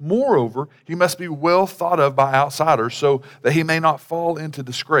 Moreover, he must be well thought of by outsiders, so that he may not fall into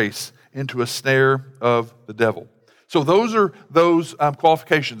disgrace, into a snare of the devil. So those are those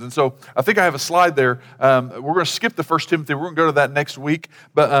qualifications. And so I think I have a slide there. We're going to skip the 1 Timothy. We're going to go to that next week.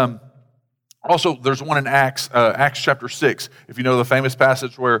 But also, there's one in Acts chapter 6. If you know the famous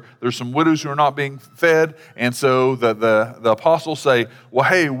passage where there's some widows who are not being fed, and so the apostles say, well,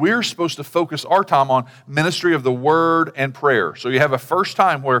 hey, we're supposed to focus our time on ministry of the word and prayer. So you have a first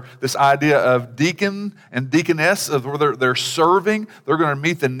time where this idea of deacon and deaconess, of where they're serving, they're going to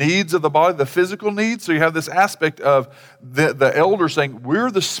meet the needs of the body, the physical needs. So you have this aspect of the elders saying, we're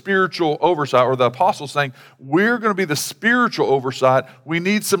the spiritual oversight, or the apostles saying, we're going to be the spiritual oversight. We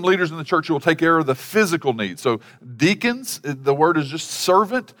need some leaders in the church who will take care of the physical needs. So deacons, the word is just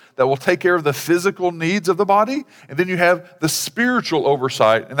servant, that will take care of the physical needs of the body. And then you have the spiritual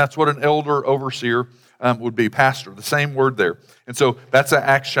oversight, and that's what an elder overseer would be pastor, the same word there. And so that's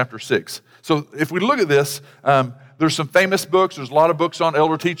Acts chapter 6. So if we look at this, there's some famous books. There's a lot of books on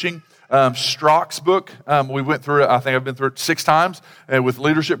elder teaching. Strock's book, we went through it, I think I've been through it 6 times with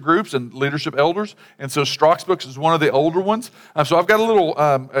leadership groups and leadership elders. And so Strock's book is one of the older ones. So I've got a little,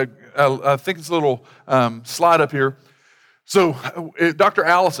 I think it's a little slide up here. So Dr.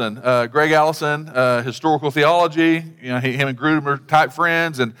 Allison, Greg Allison, historical theology, him and Grudem are type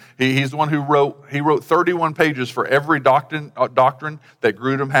friends, and he's the one who wrote 31 pages for every doctrine that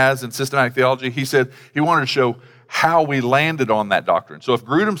Grudem has in systematic theology. He said he wanted to show how we landed on that doctrine. So if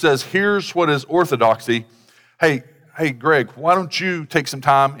Grudem says, here's what is orthodoxy, hey, Greg, why don't you take some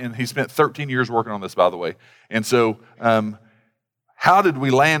time? And he spent 13 years working on this, by the way. And so how did we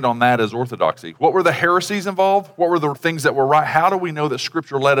land on that as orthodoxy? What were the heresies involved? What were the things that were right? How do we know that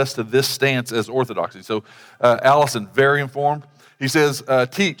Scripture led us to this stance as orthodoxy? So Allison, very informed. He says,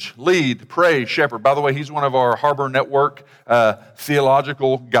 teach, lead, pray, shepherd. By the way, he's one of our Harbor Network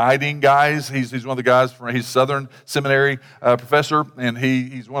theological guiding guys. He's one of the guys he's Southern Seminary professor, and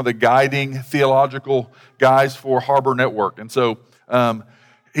he's one of the guiding theological guys for Harbor Network. And so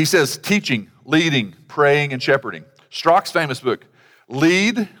he says teaching, leading, praying, and shepherding. Strock's famous book,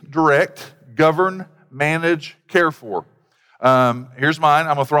 Lead, Direct, Govern, Manage, Care For. Here's mine.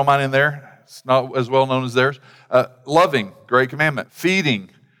 I'm going to throw mine in there. It's not as well known as theirs. Loving, great commandment. Feeding,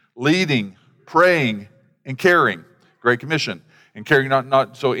 leading, praying, and caring, great commission. And caring,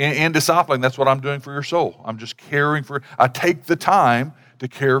 not so in discipling, that's what I'm doing for your soul. I'm just caring for. I take the time to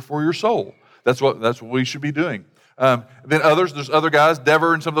care for your soul. That's what we should be doing. Then there's other guys.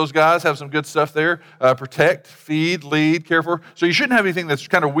 Dever and some of those guys have some good stuff there. Protect, feed, lead, care for. So you shouldn't have anything that's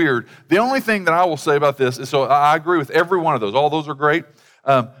kind of weird. The only thing that I will say about this is, so I agree with every one of those. All those are great.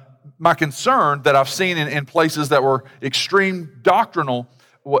 My concern that I've seen in places that were extreme doctrinal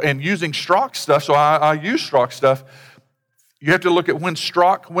and using Strock stuff, so I use Strock stuff, you have to look at when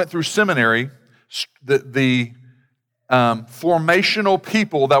Strock went through seminary, the formational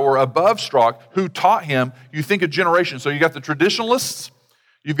people that were above Strock who taught him, you think of generations. So you got the traditionalists,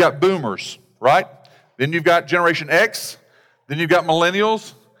 you've got boomers, right? Then you've got Generation X, then you've got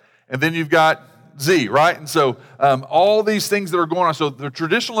millennials, and then you've got Z, right? And so all these things that are going on. So the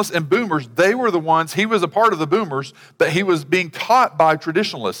traditionalists and boomers, they were the ones, he was a part of the boomers, but he was being taught by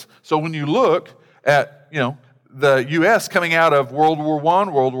traditionalists. So when you look at, the U.S. coming out of World War I,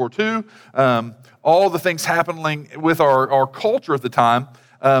 World War II, all the things happening with our culture at the time,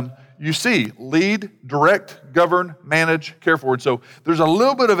 you see lead, direct, govern, manage, care for. And so there's a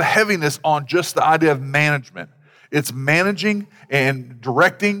little bit of a heaviness on just the idea of management. It's managing and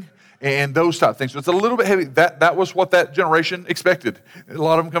directing and those type of things. So it's a little bit heavy. That was what that generation expected. A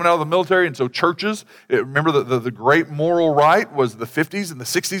lot of them coming out of the military, and so churches, remember the great moral right was the 50s and the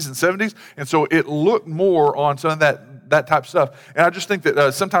 60s and 70s, and so it looked more on some of that type of stuff. And I just think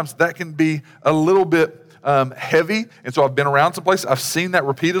that sometimes that can be a little bit heavy, and so I've been around some places. I've seen that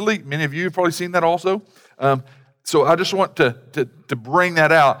repeatedly. Many of you have probably seen that also. So I just want to bring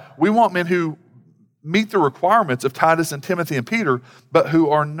that out. We want men who meet the requirements of Titus and Timothy and Peter, but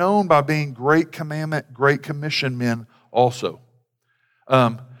who are known by being great commandment, great commission men also.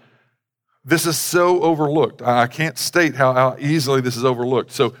 This is so overlooked. I can't state how easily this is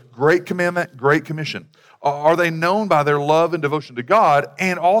overlooked. So great commandment, great commission. Are they known by their love and devotion to God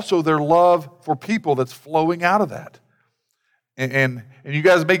and also their love for people that's flowing out of that? And you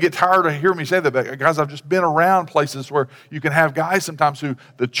guys may get tired of hearing me say that, but guys, I've just been around places where you can have guys sometimes who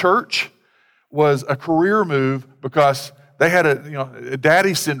the church was a career move because they had a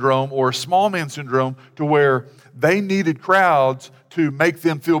daddy syndrome or a small man syndrome to where they needed crowds to make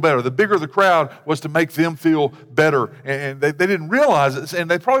them feel better. The bigger the crowd was to make them feel better. And they didn't realize it,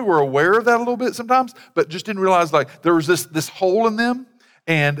 and they probably were aware of that a little bit sometimes, but just didn't realize like there was this hole in them,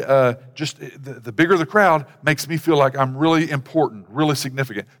 and just the bigger the crowd makes me feel like I'm really important, really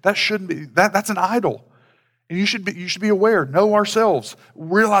significant. That shouldn't be, that's an idol. And you should be aware, know ourselves,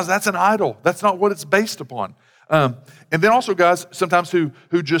 realize that's an idol. That's not what it's based upon. And then also guys, sometimes who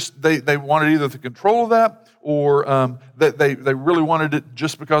just, they wanted either the control of that or that they really wanted it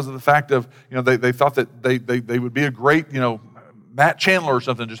just because of the fact of, they thought that they would be a great, Matt Chandler or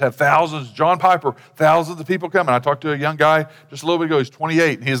something, just have thousands, John Piper, thousands of people coming. I talked to a young guy just a little bit ago, he's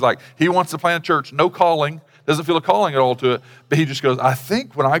 28, and he's like, he wants to plant a church, no calling, doesn't feel a calling at all to it, but he just goes, I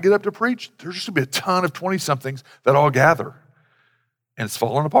think when I get up to preach, there's just going to be a ton of 20-somethings that all gather. And it's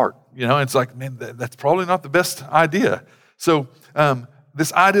falling apart. It's like, man, that's probably not the best idea. So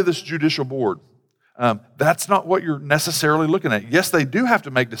this idea of this judicial board, that's not what you're necessarily looking at. Yes, they do have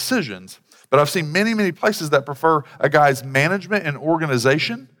to make decisions, but I've seen many, many places that prefer a guy's management and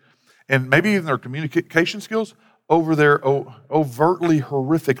organization and maybe even their communication skills over their overtly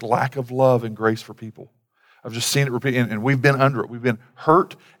horrific lack of love and grace for people. I've just seen it repeat, and we've been under it. We've been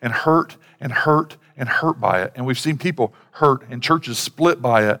hurt and hurt and hurt and hurt by it. And we've seen people hurt and churches split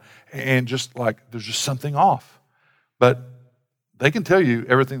by it, and just like there's just something off. But they can tell you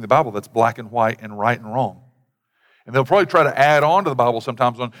everything in the Bible that's black and white and right and wrong. And they'll probably try to add on to the Bible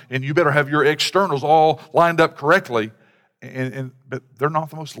sometimes, and you better have your externals all lined up correctly. But they're not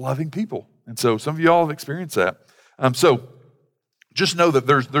the most loving people. And so some of you all have experienced that. So just know that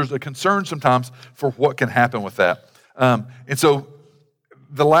there's a concern sometimes for what can happen with that. And so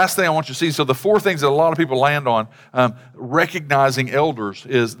the last thing I want you to see, so the four things that a lot of people land on, recognizing elders,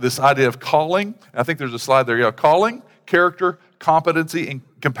 is this idea of calling. I think there's a slide there. Yeah, calling, character, competency, and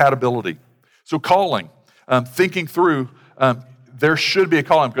compatibility. So calling, thinking through, there should be a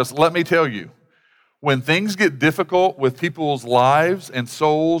calling, because let me tell you, when things get difficult with people's lives and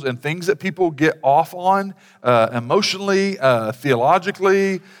souls and things that people get off on emotionally,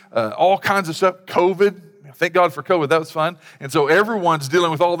 theologically, all kinds of stuff, COVID, thank God for COVID, that was fun. And so everyone's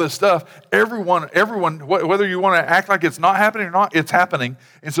dealing with all this stuff. Everyone, whether you want to act like it's not happening or not, it's happening.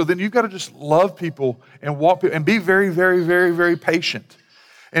 And so then you've got to just love people and walk and be very, very, very, very patient.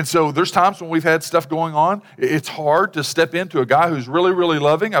 And so there's times when we've had stuff going on. It's hard to step into a guy who's really, really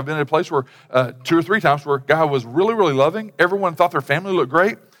loving. I've been in a place where 2 or 3 times where a guy was really, really loving. Everyone thought their family looked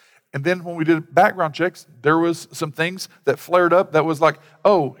great. And then when we did background checks, there was some things that flared up that was like,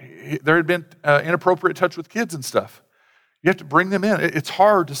 oh, there had been inappropriate touch with kids and stuff. You have to bring them in. It's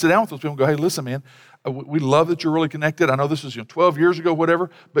hard to sit down with those people and go, hey, listen, man, we love that you're really connected. I know this was 12 years ago, whatever,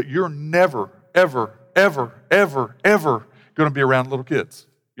 but you're never, ever, ever, ever, ever going to be around little kids.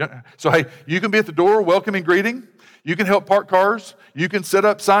 So, hey, you can be at the door welcoming, greeting. You can help park cars. You can set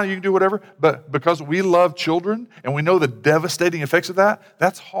up signs. You can do whatever. But because we love children and we know the devastating effects of that,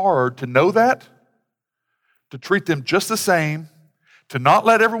 that's hard to know that, to treat them just the same, to not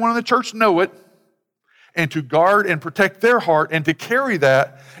let everyone in the church know it, and to guard and protect their heart and to carry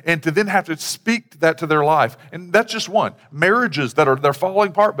that and to then have to speak that to their life. And that's just one. Marriages they're falling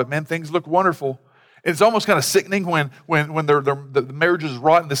apart, but man, things look wonderful. It's almost kind of sickening when the marriage is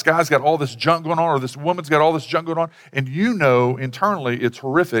rotten, this guy's got all this junk going on, or this woman's got all this junk going on, and you know internally it's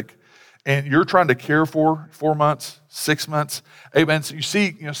horrific, and you're trying to care for 4 months, 6 months, amen. So you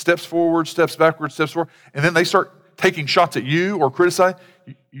see, steps forward, steps backward, steps forward, and then they start taking shots at you or criticize.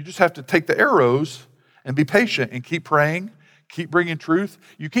 You just have to take the arrows and be patient and keep praying, keep bringing truth.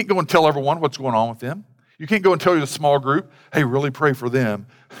 You can't go and tell everyone what's going on with them. You can't go and tell the small group, hey, really pray for them.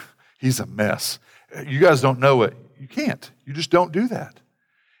 He's a mess. You guys don't know it. You can't. You just don't do that.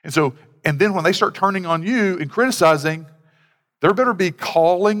 And then when they start turning on you and criticizing, there better be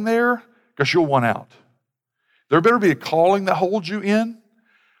calling there, because you'll want out. There better be a calling that holds you in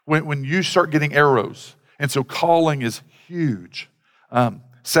when you start getting arrows. And so calling is huge.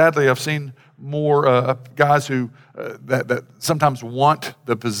 Sadly, I've seen more guys who that sometimes want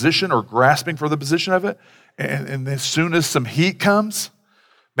the position or grasping for the position of it. And as soon as some heat comes,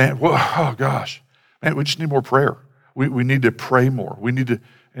 man, whoa, oh gosh. Man, we just need more prayer. We need to pray more. We need to.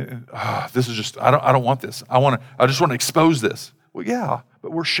 This is just. I don't want this. I just want to expose this. Well, yeah,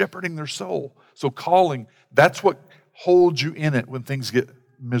 but we're shepherding their soul. So calling. That's what holds you in it when things get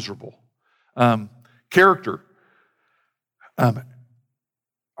miserable. Character.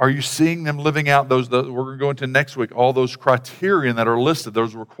 Are you seeing them living out those? We're going to go into next week. All those criterion that are listed.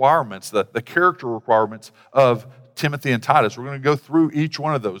 Those requirements. The character requirements of Timothy and Titus. We're going to go through each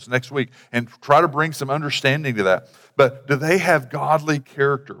one of those next week and try to bring some understanding to that. But do they have godly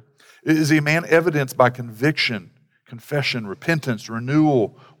character? Is a man evidenced by conviction, confession, repentance,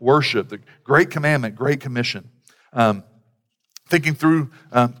 renewal, worship, the great commandment, great commission? Thinking through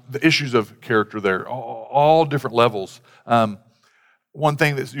the issues of character there, all different levels. One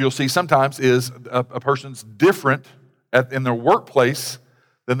thing that you'll see sometimes is a person's different in their workplace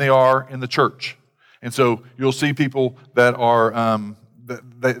than they are in the church. And so you'll see people that are,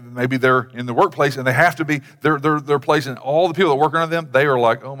 maybe they're in the workplace and they have to be, their place, and all the people that work under them, they are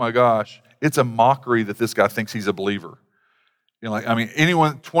like, oh my gosh, it's a mockery that this guy thinks he's a believer.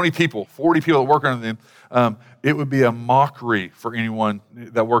 Anyone, 20 people, 40 people that work under them, it would be a mockery for anyone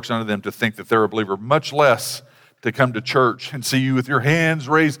that works under them to think that they're a believer, much less to come to church and see you with your hands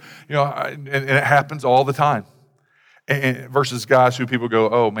raised, and it happens all the time. And versus guys who people go,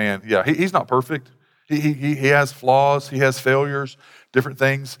 oh man, yeah, he's not perfect. He has flaws. He has failures, different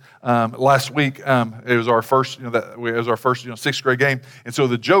things. Last week, it was our first, sixth grade game. And so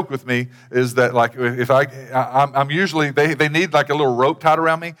the joke with me is that, like, if I'm usually, they need like a little rope tied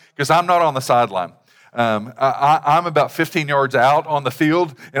around me because I'm not on the sideline. I'm about 15 yards out on the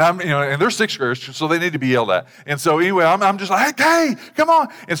field, and and they're sixth graders, so they need to be yelled at. And so anyway, I'm just like, hey, come on.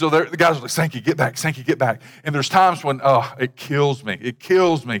 And so the guys are like, Sankey, get back, Sankey, get back. And there's times when, it kills me. It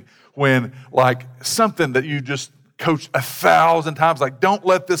kills me when like something that you just coached 1,000 times, like, don't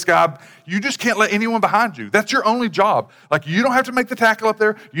let this guy, you just can't let anyone behind you. That's your only job. Like, you don't have to make the tackle up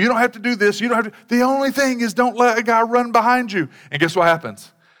there. You don't have to do this. You don't have to. The only thing is don't let a guy run behind you. And guess what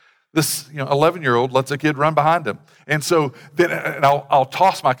happens? This 11-year-old lets a kid run behind him. And so then I'll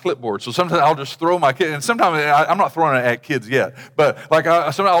toss my clipboard. So sometimes I'll just throw my kid. And sometimes I'm not throwing it at kids yet. But like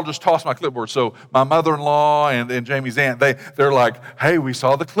sometimes I'll just toss my clipboard. So my mother-in-law and Jamie's aunt, they're like, hey, we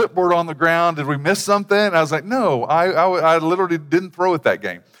saw the clipboard on the ground. Did we miss something? And I was like, no, I literally didn't throw it that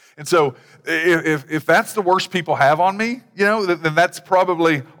game. And so if that's the worst people have on me, then that's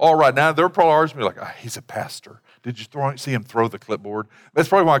probably all right. Now they're probably always be like, he's a pastor. Did you see him throw the clipboard? That's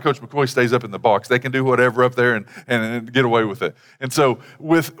probably why Coach McCoy stays up in the box. They can do whatever up there and get away with it. And so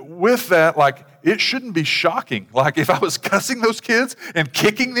with that, like, it shouldn't be shocking. Like, if I was cussing those kids and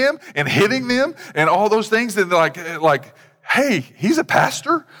kicking them and hitting them and all those things, then they're like, hey, he's a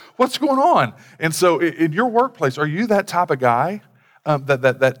pastor? What's going on? And so in your workplace, are you that type of guy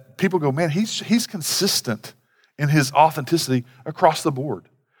that people go, man, he's consistent in his authenticity across the board?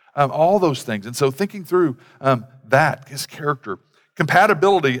 All those things. And so thinking through that, his character.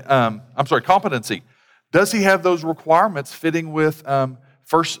 Competency. Does he have those requirements fitting with 1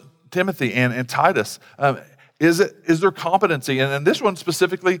 Timothy and Titus? Is there competency? And this one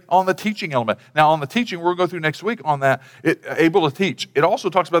specifically on the teaching element. Now on the teaching, we're going to go through next week on that, able to teach. It also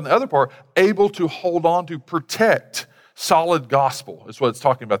talks about in the other part, able to hold on to protect solid gospel is what it's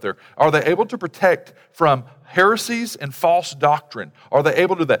talking about there. Are they able to protect from heresies and false doctrine? Are they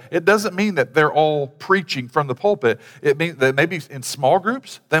able to do that? It doesn't mean that they're all preaching from the pulpit. It means they may be in small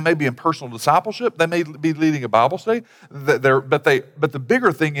groups. They may be in personal discipleship. They may be leading a Bible study. But the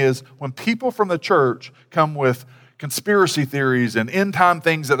bigger thing is when people from the church come with conspiracy theories and end-time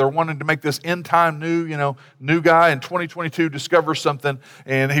things that they're wanting to make this end-time new guy in 2022 discover something,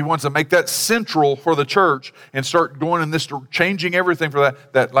 and he wants to make that central for the church and start going in this, changing everything for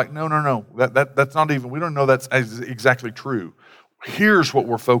that like, no, that's not even, we don't know that's exactly true. Here's what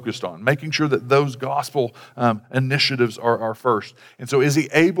we're focused on, making sure that those gospel initiatives are first. And so is he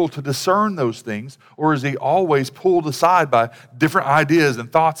able to discern those things, or is he always pulled aside by different ideas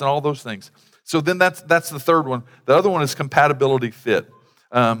and thoughts and all those things? So then that's the third one. The other one is compatibility fit.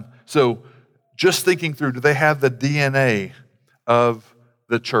 So just thinking through, do they have the DNA of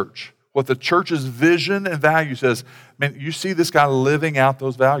the church? What the church's vision and value says, man, you see this guy living out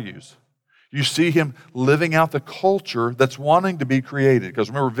those values. You see him living out the culture that's wanting to be created. Because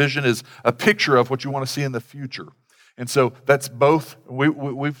remember, vision is a picture of what you want to see in the future. And so that's both,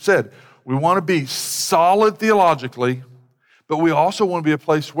 we've said, we want to be solid theologically, but we also want to be a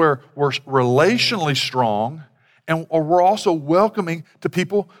place where we're relationally strong, and we're also welcoming to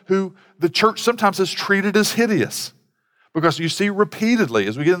people who the church sometimes has treated as hideous. Because you see repeatedly,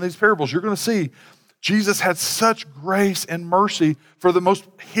 as we get in these parables, you're going to see Jesus had such grace and mercy for the most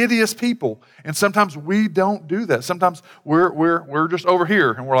hideous people. And sometimes we don't do that. Sometimes we're just over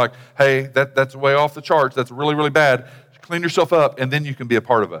here, and we're like, hey, that's way off the charts. That's really, really bad. Clean yourself up, and then you can be a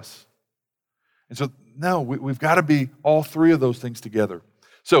part of us. And so, no, we've got to be all three of those things together.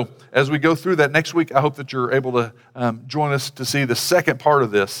 So as we go through that next week, I hope that you're able to join us to see the second part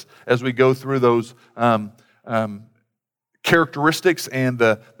of this as we go through those characteristics and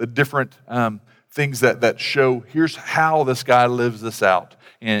the different things that show here's how this guy lives this out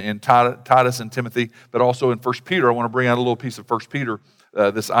in Titus and Timothy, but also in 1 Peter. I want to bring out a little piece of 1 Peter.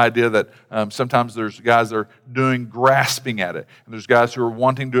 This idea that sometimes there's guys that are grasping at it, and there's guys who are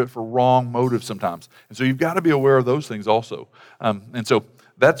wanting to do it for wrong motives sometimes. And so you've got to be aware of those things also. And so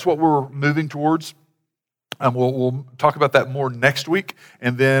that's what we're moving towards. We'll talk about that more next week,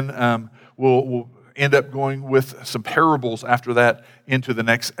 and then we'll end up going with some parables after that into the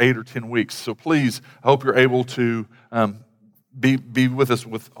next 8 or 10 weeks. So please, I hope you're able to be with us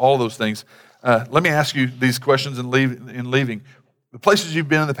with all those things. Let me ask you these questions in leaving. The places you've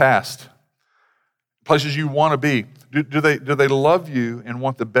been in the past, places you want to be, do they love you and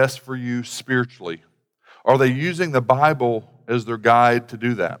want the best for you spiritually? Are they using the Bible as their guide to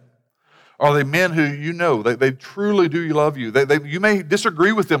do that? Are they men who they truly do love you? You may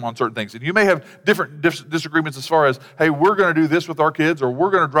disagree with them on certain things, and you may have different disagreements as far as, hey, we're going to do this with our kids, or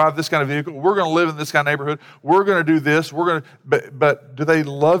we're going to drive this kind of vehicle, we're going to live in this kind of neighborhood, we're going to do this, but do they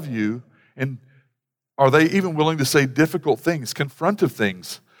love you, and are they even willing to say difficult things, confrontive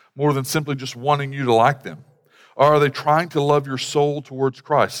things, more than simply just wanting you to like them? Or are they trying to love your soul towards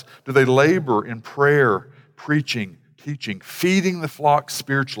Christ? Do they labor in prayer, preaching, teaching, feeding the flock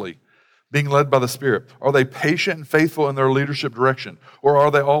spiritually, being led by the Spirit? Are they patient and faithful in their leadership direction? Or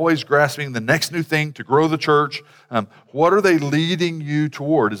are they always grasping the next new thing to grow the church? What are they leading you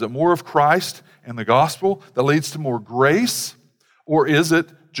toward? Is it more of Christ and the gospel that leads to more grace? Or is it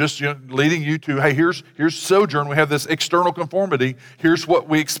just leading you to, hey, here's Sojourn. We have this external conformity. Here's what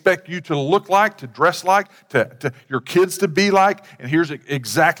we expect you to look like, to dress like, to your kids to be like. And here's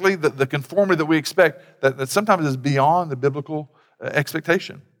exactly the conformity that we expect that sometimes is beyond the biblical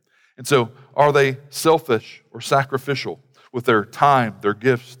expectation. And so are they selfish or sacrificial with their time, their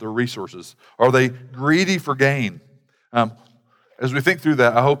gifts, their resources? Are they greedy for gain? As we think through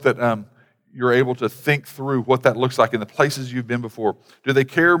that, I hope that you're able to think through what that looks like in the places you've been before. Do they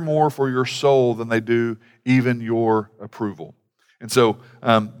care more for your soul than they do even your approval? And so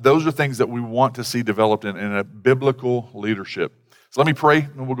those are things that we want to see developed in a biblical leadership. So let me pray,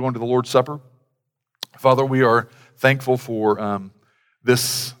 and we'll go into the Lord's Supper. Father, we are thankful for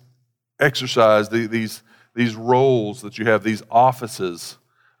this exercise, these roles that you have, these offices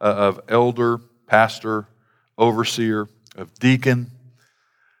of elder, pastor, overseer, of deaconess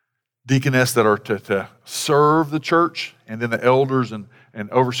that are to serve the church, and then the elders and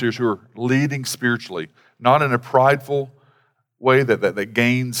overseers who are leading spiritually, not in a prideful way that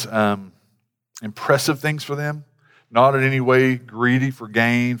gains impressive things for them, not in any way greedy for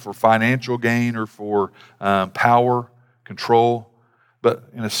gain, for financial gain, or for power, control, but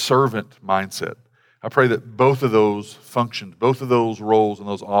in a servant mindset. I pray that both of those functions, both of those roles and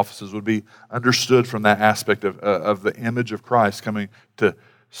those offices would be understood from that aspect of the image of Christ coming to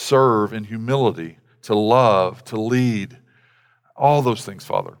serve in humility, to love, to lead, all those things,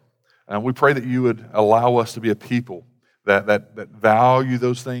 Father. And we pray that you would allow us to be a people that value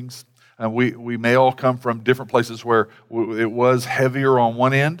those things. And we may all come from different places where it was heavier on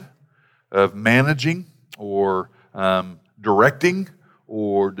one end of managing or directing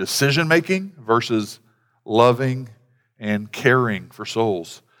or decision-making versus loving and caring for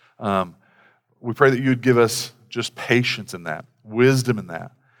souls. We pray that you would give us just patience in that, wisdom in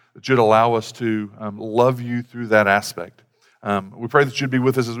that you'd allow us to love you through that aspect. We pray that you'd be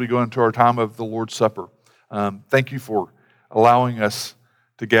with us as we go into our time of the Lord's Supper. Thank you for allowing us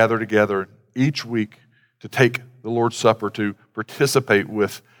to gather together each week to take the Lord's Supper, to participate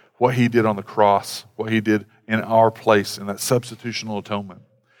with what he did on the cross, what he did in our place in that substitutional atonement.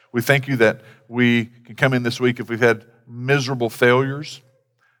 We thank you that we can come in this week if we've had miserable failures,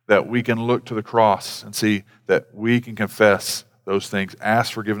 that we can look to the cross and see that we can confess those things,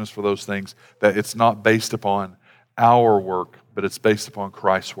 ask forgiveness for those things, that it's not based upon our work, but it's based upon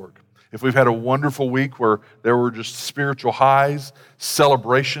Christ's work. If we've had a wonderful week where there were just spiritual highs,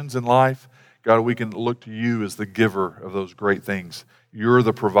 celebrations in life, God, we can look to you as the giver of those great things. You're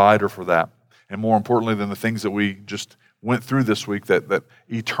the provider for that. And more importantly than the things that we just went through this week, that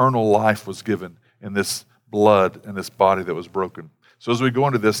eternal life was given in this blood and this body that was broken. So as we go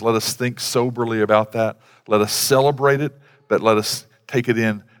into this, let us think soberly about that. Let us celebrate it, but let us take it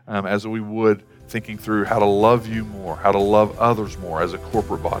in as we would, thinking through how to love you more, how to love others more as a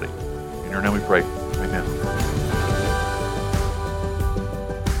corporate body. In your name we pray. Amen.